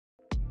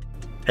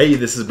Hey,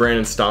 this is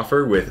Brandon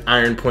Stoffer with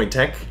Iron Point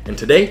Tech, and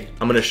today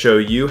I'm going to show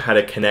you how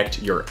to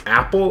connect your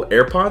Apple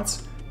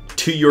AirPods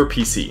to your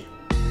PC.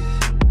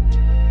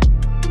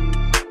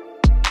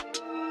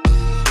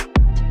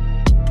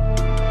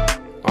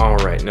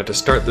 Alright, now to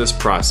start this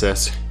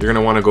process, you're going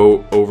to want to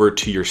go over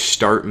to your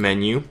Start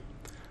menu,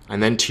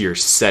 and then to your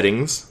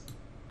Settings.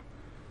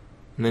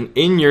 And then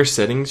in your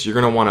Settings, you're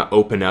going to want to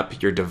open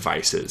up your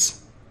devices.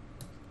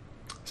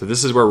 So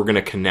this is where we're going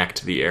to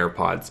connect the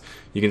AirPods.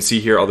 You can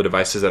see here all the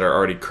devices that are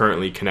already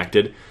currently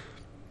connected.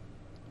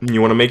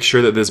 You want to make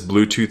sure that this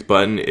Bluetooth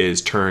button is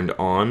turned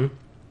on.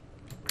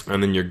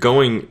 And then you're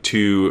going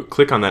to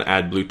click on that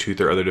Add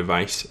Bluetooth or Other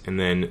Device. And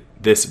then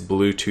this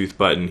Bluetooth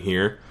button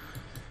here.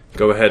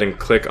 Go ahead and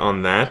click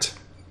on that.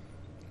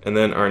 And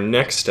then our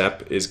next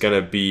step is going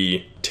to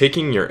be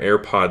taking your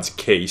AirPods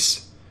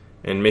case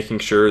and making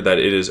sure that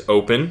it is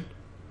open.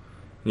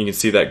 You can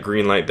see that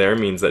green light there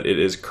means that it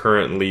is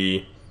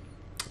currently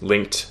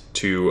linked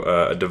to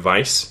a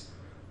device,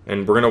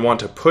 and we're going to want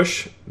to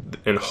push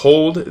and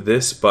hold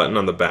this button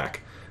on the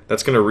back.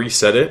 That's going to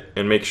reset it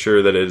and make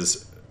sure that it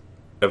is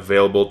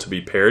available to be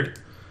paired.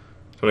 So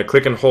I'm going to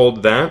click and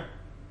hold that,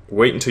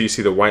 wait until you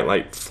see the white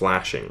light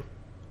flashing.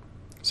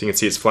 So you can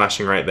see it's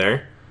flashing right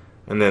there,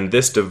 and then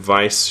this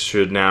device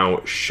should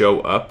now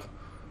show up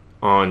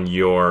on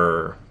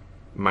your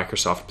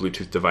Microsoft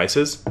Bluetooth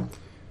devices.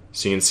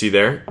 So you can see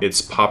there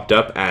it's popped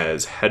up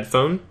as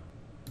headphone.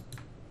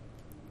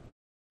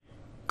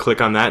 Click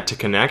on that to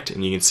connect,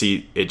 and you can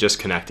see it just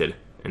connected,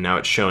 and now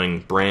it's showing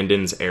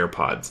Brandon's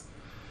AirPods.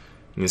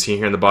 You can see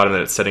here in the bottom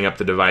that it's setting up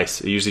the device.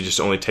 It usually just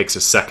only takes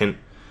a second,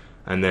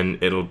 and then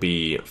it'll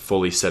be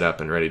fully set up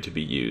and ready to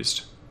be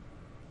used.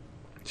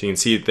 So you can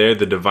see it there,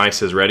 the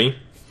device is ready.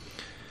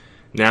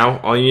 Now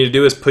all you need to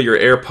do is put your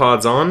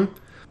AirPods on.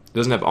 It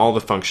doesn't have all the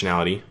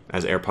functionality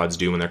as AirPods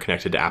do when they're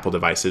connected to Apple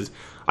devices.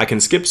 I can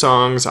skip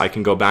songs, I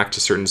can go back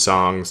to certain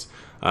songs.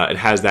 It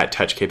has that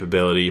touch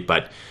capability,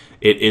 but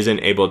it isn't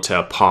able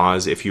to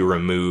pause if you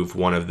remove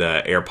one of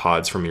the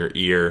AirPods from your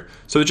ear.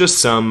 So there's just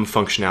some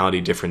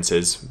functionality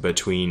differences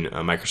between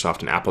Microsoft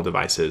and Apple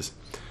devices.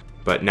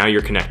 But now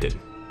you're connected.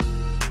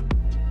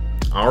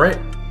 Alright,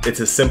 it's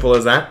as simple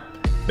as that.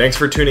 Thanks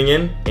for tuning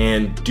in,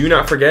 and do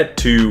not forget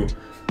to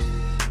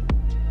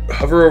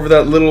hover over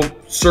that little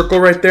circle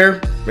right there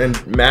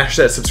and mash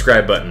that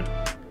subscribe button.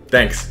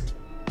 Thanks.